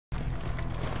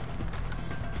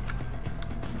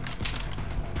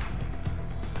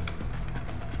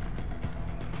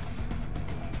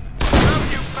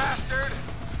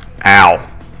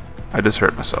I just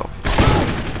hurt myself.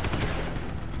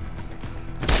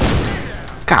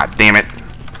 God damn it.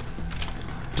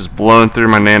 Just blowing through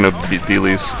my nano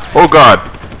dealies. Oh god!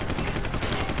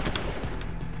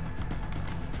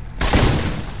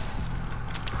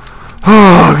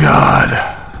 Oh god!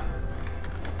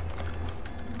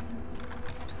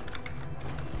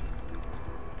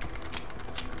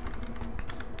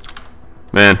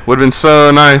 Man, would have been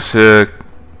so nice to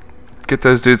get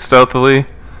those dudes stealthily,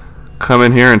 come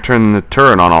in here and turn the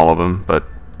turret on all of them, but,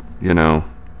 you know,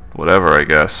 whatever, I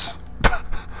guess.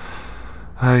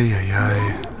 Ay, ay,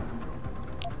 ay.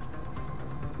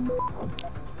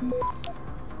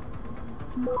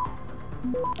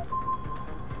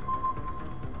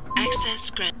 Access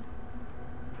granted.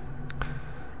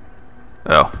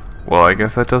 Oh, well, I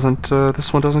guess that doesn't,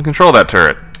 this one doesn't control that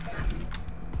turret.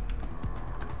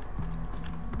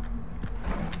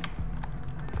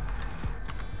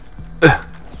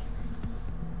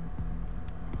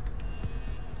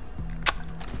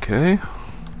 Okay.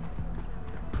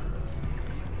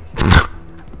 That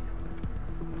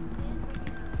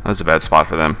was a bad spot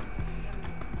for them.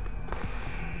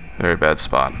 Very bad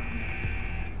spot.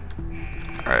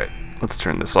 Alright, let's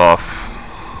turn this off.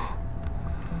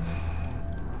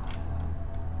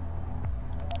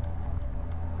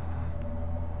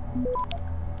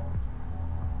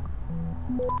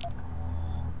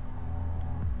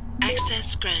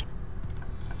 Access granted.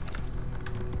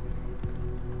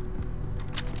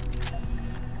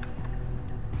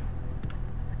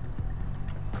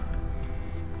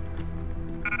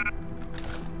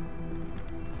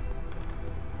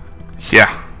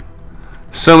 Yeah.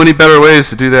 So many better ways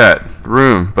to do that.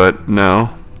 Room, but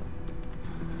no.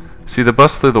 See, the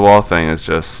bust through the wall thing is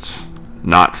just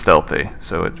not stealthy,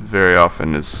 so it very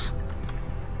often is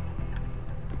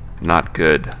not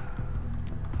good.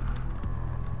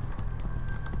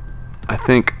 I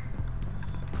think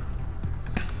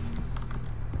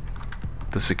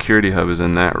the security hub is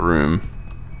in that room.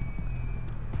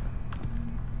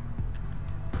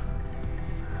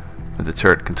 The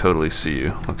turret can totally see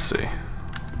you. Let's see.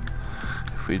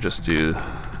 If we just do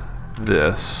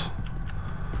this.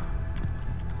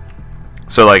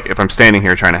 So like if I'm standing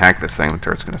here trying to hack this thing, the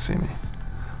turret's gonna see me.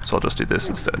 So I'll just do this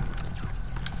instead.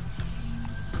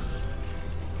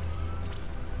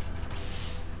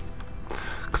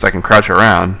 Because I can crouch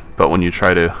around, but when you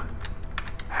try to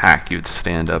hack, you'd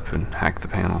stand up and hack the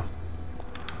panel.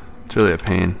 It's really a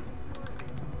pain.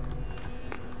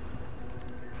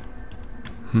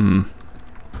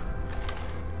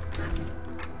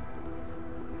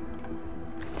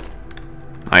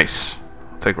 Nice.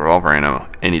 I'll take revolver ammo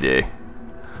any day.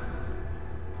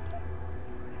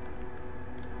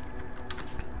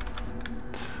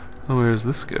 Oh, where does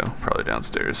this go? Probably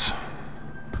downstairs.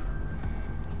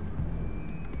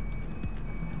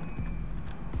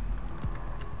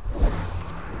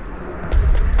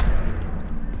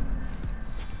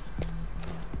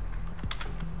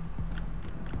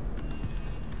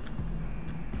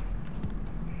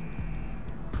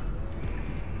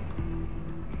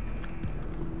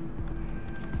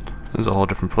 This is a whole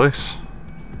different place.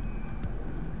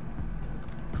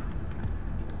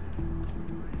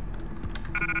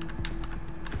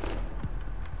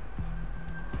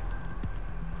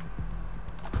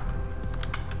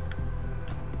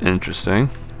 Interesting.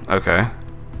 Okay.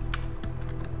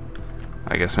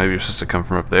 I guess maybe you're supposed to come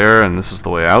from up there and this is the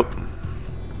way out.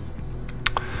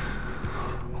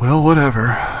 Well,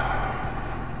 whatever.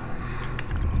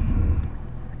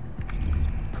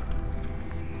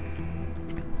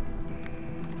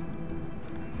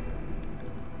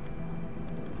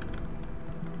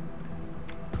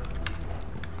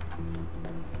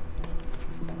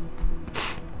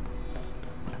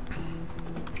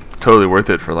 Totally worth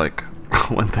it for like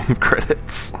one thing of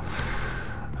credits.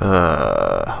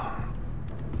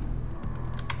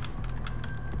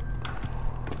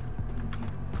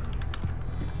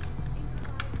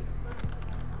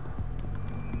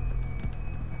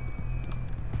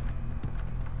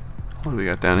 What do we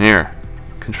got down here?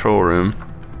 Control room.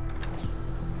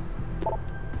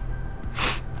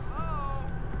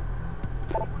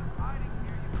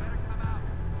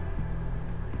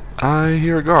 I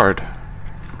hear a guard.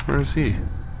 Where is he?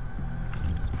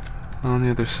 On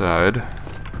the other side.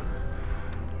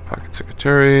 Pocket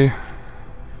secretary.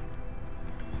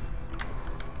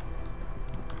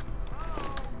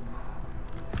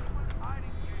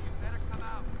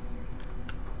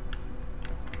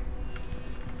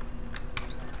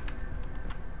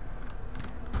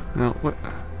 No, what?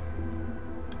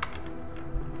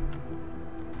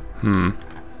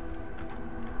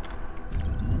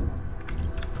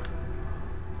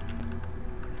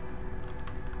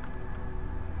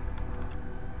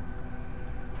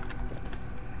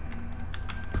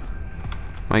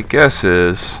 My guess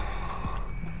is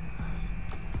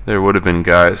there would have been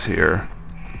guys here.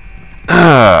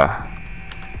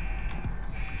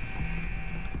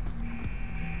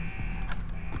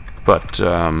 But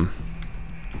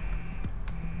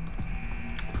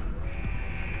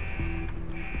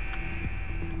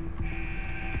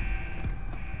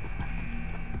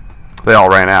they all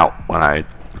ran out when I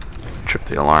tripped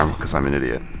the alarm because I'm an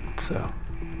idiot. So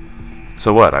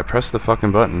what? I pressed the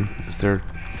fucking button. Is there...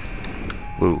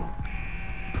 Ooh.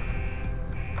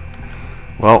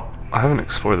 Well, I haven't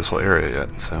explored this whole area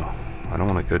yet, so I don't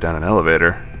want to go down an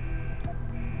elevator.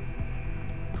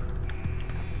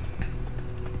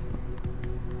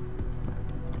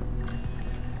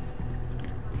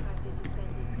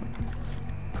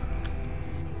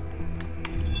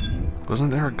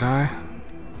 Wasn't there a guy?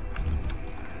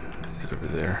 He's over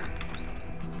there.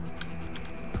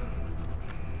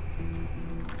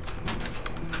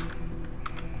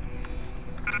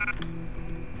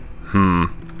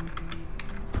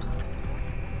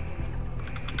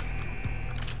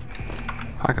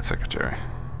 Pocket secretary.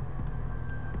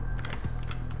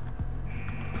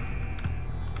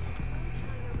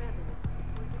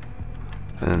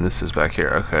 And then this is back here,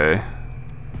 okay.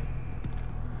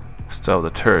 Still have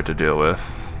the turret to deal with.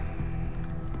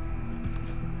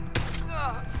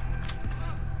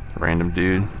 Random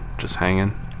dude just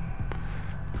hanging.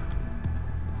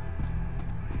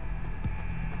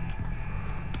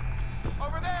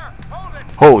 Over there, hold it.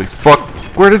 Holy fuck!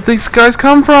 Where did these guys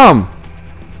come from?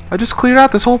 I just cleared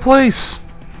out this whole place.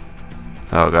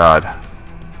 Oh god.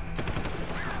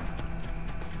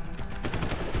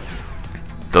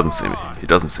 Doesn't see me. He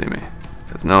doesn't see me.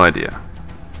 He has no idea.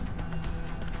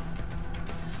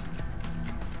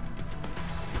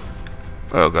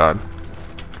 Oh god.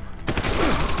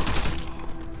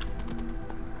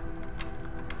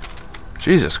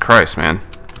 Jesus Christ, man.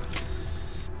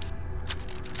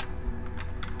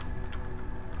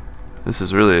 This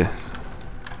is really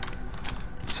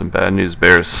some bad news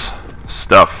bears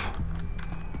stuff.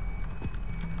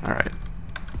 Alright.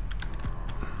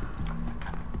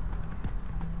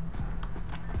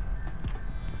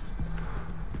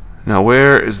 Now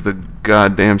where is the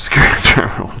goddamn security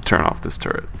terminal? Turn off this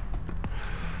turret.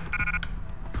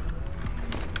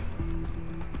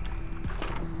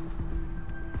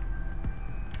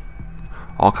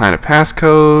 All kind of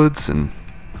passcodes and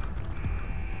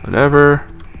whatever,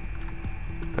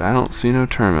 but I don't see no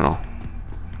terminal.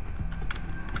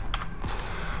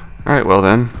 Alright, well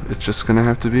then, it's just gonna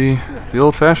have to be the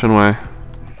old-fashioned way.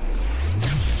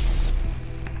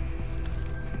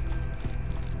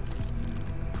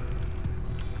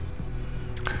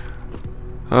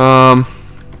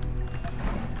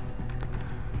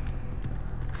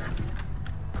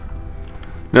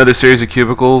 Another series of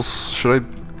cubicles. Should I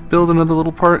build another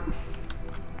little part?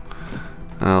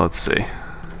 Let's see.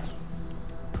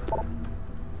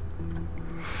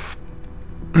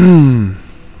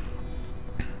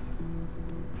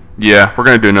 Yeah, we're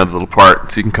gonna do another little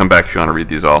part, so you can come back if you want to read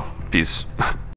these all. Peace.